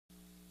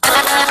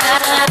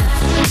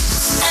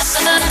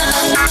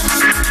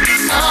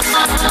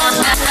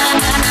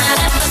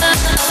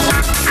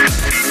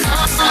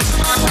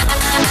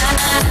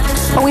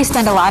We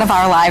spend a lot of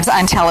our lives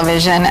on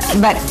television,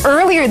 but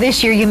earlier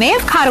this year, you may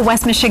have caught a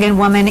West Michigan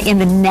woman in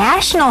the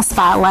national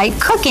spotlight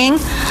cooking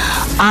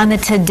on the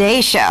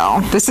Today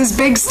Show. This is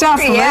big stuff.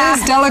 Yeah.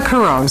 Liz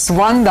DellaCroce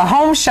won the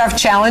Home Chef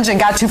Challenge and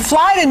got to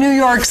fly to New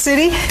York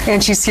City,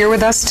 and she's here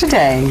with us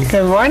today.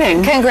 Good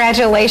morning.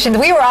 Congratulations.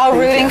 We were all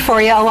rooting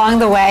for you along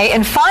the way,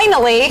 and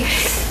finally,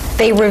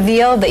 they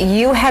revealed that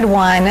you had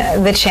won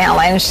the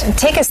challenge.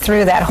 Take us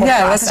through that whole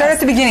process. Let's start at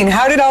the beginning.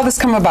 How did all this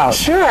come about?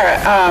 Sure.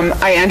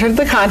 I entered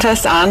the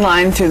contest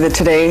online through the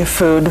Today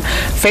Food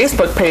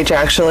Facebook page,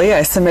 actually.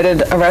 I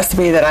submitted a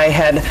recipe that I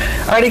had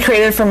already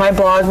created for my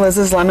blog,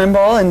 Liz's Lemon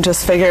Bowl, and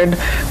just figured,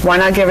 why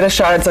not give it a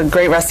shot? It's a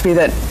great recipe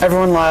that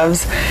everyone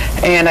loves.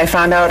 And I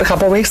found out a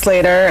couple weeks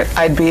later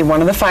I'd be one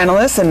of the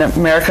finalists and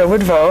America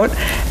would vote.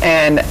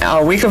 And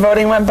a week of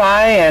voting went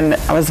by, and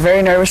I was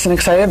very nervous and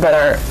excited, but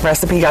our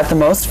recipe got the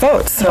most votes.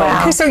 So,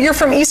 wow. Okay, so you're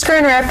from East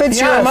Grand Rapids.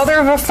 Yes. You're a mother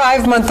of a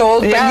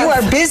 5-month-old, but Yes. you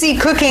are busy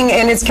cooking,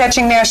 and it's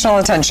catching national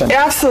attention.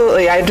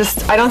 Absolutely. I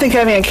don't think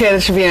having a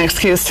kid should be an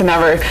excuse to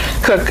never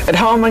cook at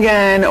home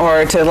again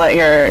or to let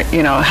your,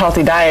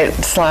 healthy diet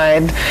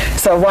slide.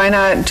 So why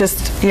not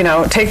just,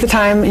 take the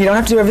time. You don't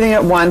have to do everything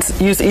at once.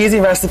 Use easy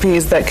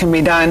recipes that can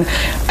be done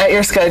at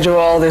your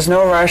schedule. There's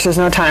no rush. There's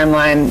no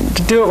timeline.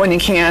 Do it when you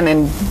can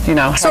and,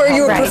 So are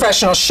you a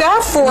professional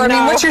chef, or,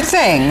 what's your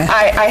thing?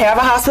 I have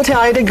a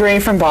hospitality degree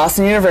from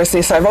Boston University,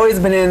 so I've always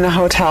been in the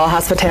hotel,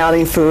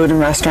 hospitality, food, and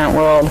restaurant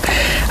world.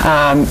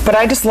 But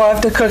I just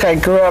love to cook. I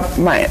grew up,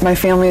 my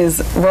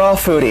family's, we're all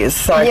foodies,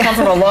 so I come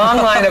from a long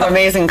line of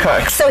amazing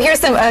cooks. So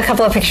here's a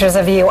couple of pictures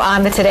of you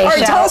on the Today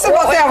Show. Tell us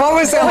about that. What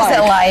was it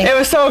like? It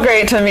was so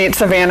great to meet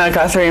Savannah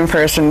Guthrie in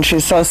person.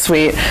 She's so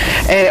sweet.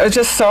 And it was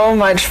just so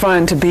much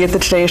fun to be at the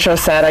Today Show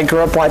set. I grew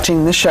up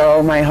watching the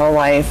show my whole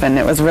life, and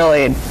it was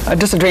really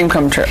just a dream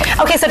come true.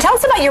 Okay, so tell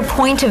us about your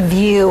point of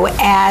view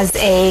as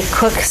a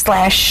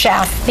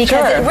cook/chef, because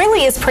Sure. it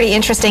really is pretty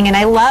interesting, and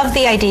I love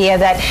the idea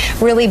that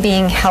really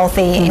being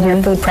healthy in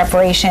your food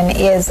preparation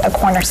is a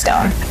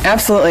cornerstone.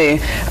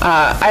 Absolutely.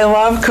 I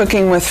love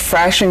cooking with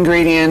fresh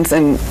ingredients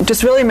and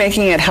just really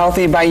making it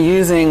healthy by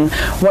using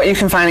what you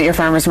can find at your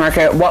farmer's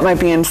market, what might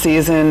be in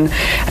season,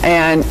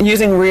 and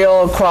using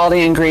real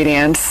quality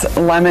ingredients.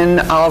 Lemon,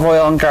 olive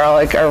oil, and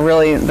garlic are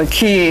really the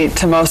key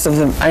to most of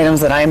the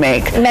items that I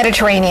make.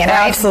 Mediterranean,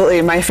 right?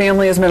 Absolutely. My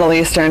family is Middle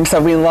Eastern, so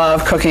we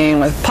love cooking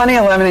with plenty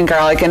of lemon and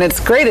garlic, and it's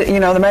great.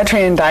 The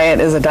Mediterranean diet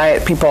is a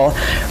diet people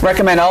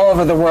recommend all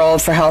over the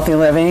world for healthy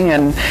living,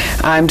 and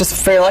I'm just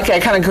very lucky. I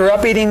kind of grew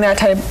up eating that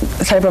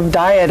type of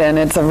diet, and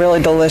it's a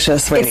really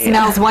delicious way to eat. It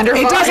smells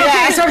wonderful. It does.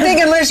 Okay, so I'm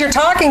thinking, Liz, you're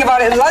talking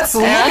about it. Let's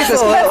look at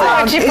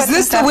this. Is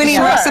this the winning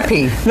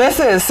recipe? This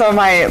is. So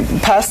my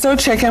pesto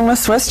chicken with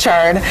Swiss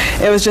chard,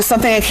 it was just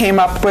something I came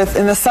up with.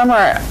 In the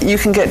summer, you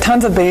can get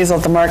tons of basil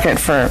at the market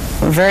for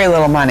very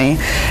little money,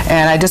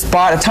 and I just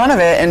bought a ton of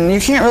it, and you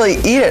can't really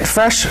eat it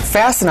fresh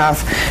fast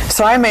enough,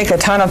 so I make a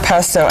ton of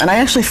pesto, and I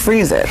actually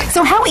freeze it.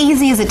 So how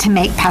easy is it to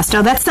make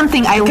pesto? That's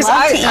something I love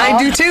to eat. I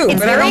do too, It's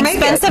but I very don't make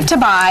expensive to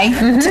buy.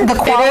 The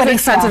quality It is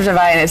expensive to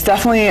buy, and it's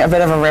definitely a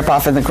bit of a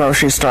rip-off in the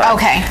grocery store.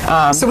 Okay.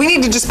 So we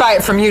need to just buy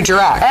it from you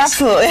direct.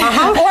 Absolutely.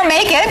 Or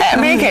make it.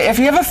 Make it. If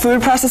you have a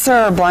food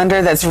processor or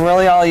blender, that's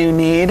really all you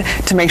need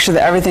to make sure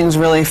that everything's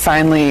really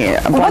finely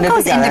blended What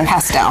goes together. into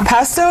pesto?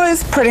 Pesto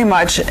is pretty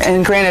much,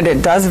 and granted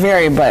it does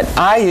vary, but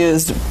I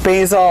used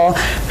basil,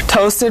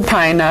 toasted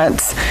pine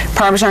nuts,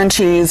 Parmesan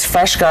cheese,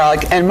 fresh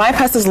garlic, and my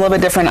pesto is a little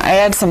bit different. I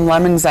add some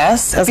lemon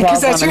zest as well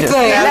as that's lemon your juice.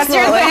 thing. That's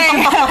your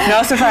thing.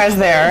 No surprise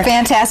there.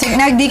 Fantastic.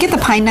 Now, do you get the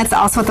pine nuts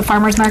also at the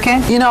farmer's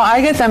market? I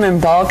get them in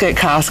bulk at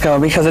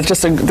Costco because it's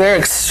just they're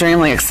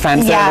extremely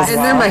expensive. Yes. as And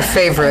well. they're my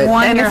favorite.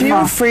 And if you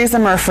Wonderful. freeze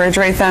them or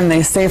refrigerate them,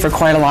 they stay for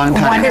quite a long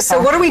time. Okay, so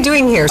what are we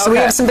doing here? So we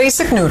Okay. have some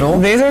basic noodle.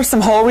 These are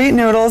some whole wheat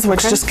noodles,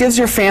 which just gives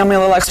your family a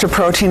little extra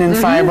protein and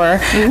fiber.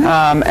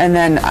 And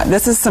then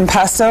this is some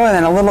pesto, and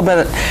then a little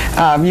bit,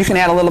 you can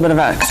add a little bit of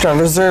extra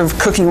reserve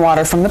cooking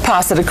water from the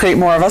pasta to create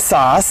more of a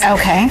sauce.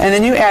 Okay. And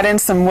then you add in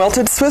some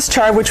wilted Swiss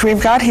chard, which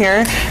we've got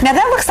here. Now,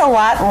 that looks a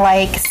lot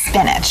like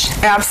spinach.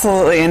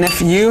 Absolutely. And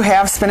if you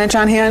have spinach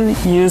on hand,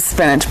 use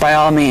spinach by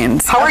all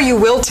means. How are you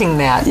wilting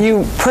that?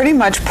 You pretty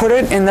much put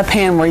it in the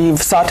pan where you've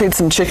sauteed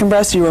some chicken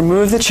breast. You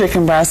remove the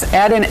chicken breast,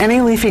 add in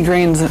any leafy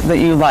greens that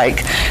you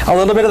like. A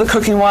little bit of the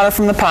cooking water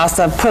from the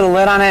pasta, put a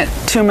lid on it,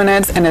 2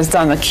 minutes, and it's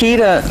done. The key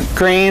to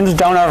greens,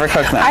 don't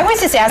overcook them. I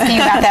was just asking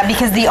you about that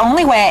because the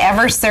only way I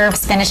ever serve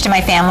spinach to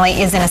my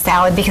family is in a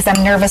salad because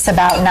I'm nervous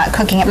about not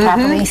cooking it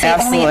properly. You say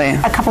Absolutely. only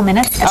a couple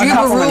minutes? Do you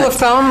have a rule of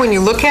thumb when you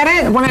look at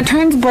it? When it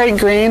turns bright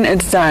green,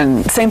 it's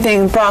done. Same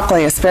thing,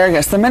 broccoli,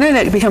 asparagus. The minute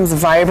it becomes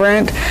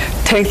vibrant,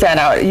 take that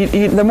out.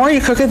 The more you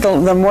cook it,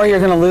 the more you're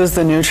going to lose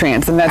the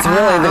nutrients, and that's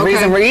really the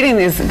reason we're eating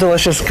these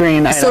delicious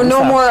green items. So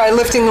no more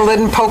lifting the lid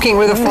and poking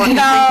with a fork and thinking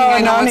I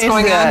know what's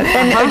going on.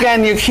 And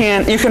again, you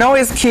can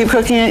always keep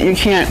cooking it. You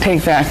can't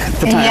take back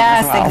the time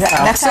Yes, as well.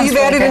 exactly. That So sounds you've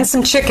really added good. in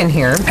some chicken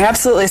here.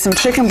 Absolutely, some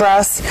chicken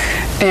breasts,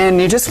 and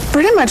you just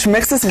pretty much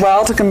mix this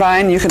well to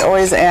combine. You could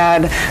always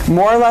add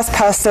more or less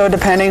pesto,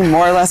 depending,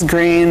 more or less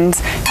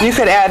greens. You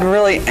could add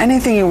really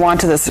anything you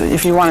want to this.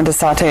 If you wanted to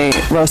saute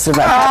roasted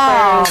red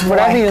peppers,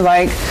 whatever you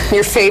like.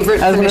 Your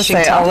favorite I was going to finishing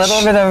say touch. a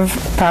little bit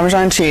of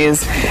Parmesan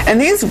cheese. And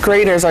these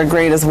graters are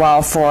great as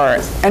well for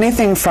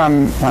anything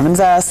from lemon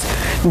zest,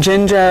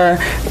 ginger,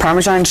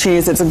 Parmesan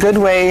cheese. It's a good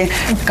way.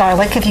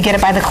 Garlic, if you get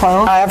it by the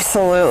clove.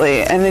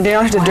 Absolutely. And then you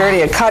don't have to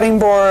dirty a cutting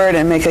board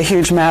and make a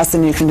huge mess,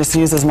 and you can just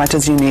use as much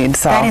as you need.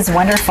 So That is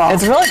wonderful.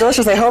 it's really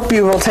delicious. I hope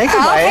you will take a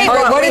bite. Okay, All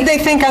right, well, what did they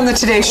think on the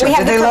Today Show? we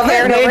have Did they the love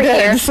it? prepared over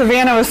here.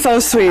 Savannah was so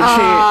sweet.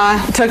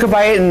 She took a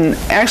bite, and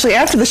actually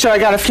after the show I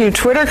got a few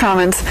Twitter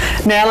comments.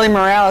 Natalie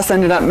Morales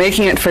ended up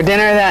making it for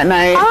dinner that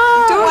night.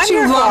 Don't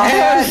you love It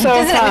that? was so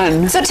Doesn't it-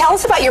 fun. So tell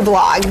us about your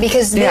blog,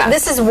 because Yeah.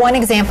 this is one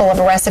example of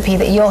a recipe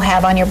that you'll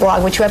have on your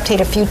blog, which you update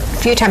a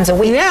few times a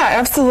week. Yeah,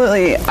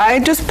 absolutely. I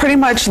just pretty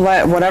much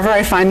let whatever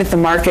I find at the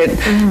market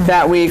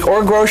that week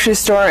or grocery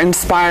store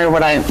inspire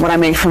what I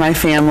make for my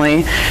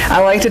family. I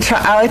like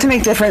to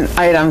make different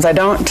items. I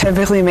don't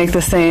typically make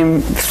the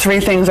same 3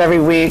 things every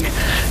week.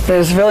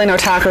 There's really no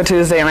Taco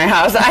Tuesday in my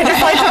house. I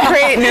just like to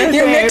create new things.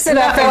 You mix it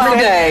up every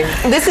day.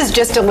 This is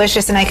just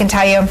delicious, and I can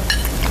tell you,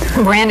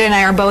 Brandon and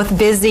I are both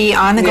busy,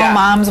 on-the-go Yeah.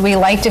 moms. We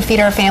like to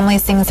feed our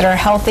families things that are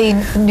healthy,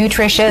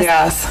 nutritious,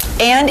 Yes.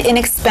 and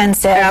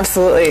inexpensive.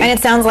 Absolutely. And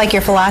it sounds like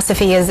your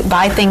philosophy is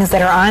buy things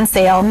that are on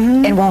sale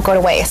and won't go to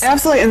waste.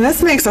 Absolutely, and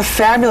this makes a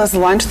fabulous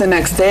lunch the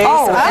next day.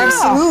 Oh, So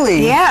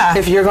absolutely. Yeah.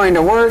 if you're going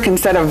to work,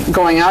 instead of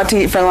going out to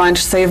eat for lunch,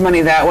 save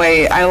money that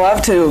way. I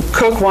love to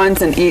cook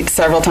once and eat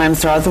several times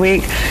throughout the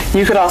week.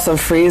 You could also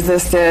freeze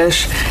this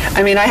dish.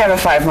 I mean, I have a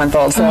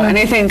 5-month-old, so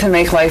anything to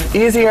make life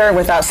easier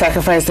without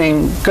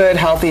sacrificing good,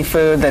 healthy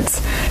food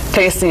that's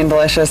tasty and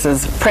delicious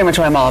is pretty much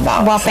what I'm all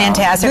about. Well, So,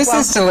 fantastic. This Well,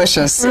 is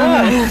delicious.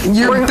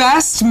 Your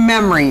best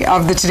memory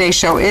of the Today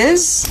Show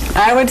is?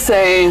 I would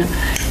say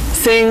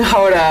seeing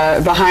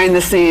Hoda behind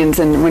the scenes,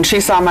 and when she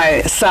saw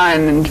my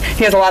son, and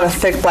he has a lot of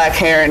thick black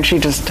hair, and she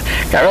just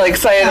got really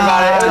excited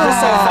about it. It was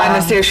just so fun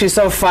to see her. She's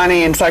so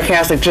funny and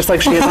sarcastic, just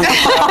like she is on the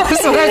show.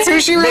 So that's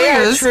who she They really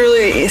are is.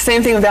 truly,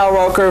 same thing with Al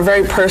Roker,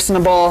 very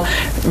personable,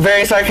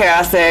 very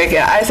sarcastic.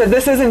 I said,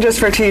 this isn't just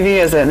for TV,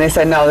 is it? And they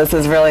said, no, this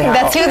is really how.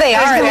 That's who they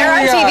are. who They're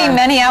on we TV are.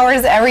 many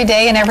hours every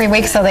day and every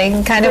week, so they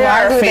kind of They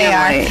are are who they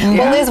family. are.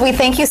 Well, Yeah. Liz, we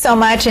thank you so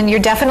much, and you're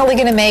definitely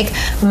going to make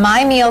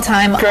my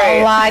mealtime Great.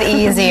 a lot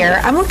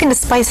easier. I'm looking to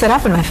spice it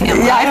up in my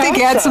family. Yeah, I think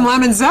add some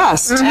lemon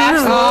zest.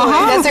 Absolutely.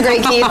 That's a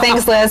great key.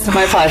 Thanks, Liz.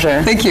 My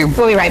pleasure. Thank you.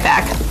 We'll be right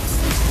back.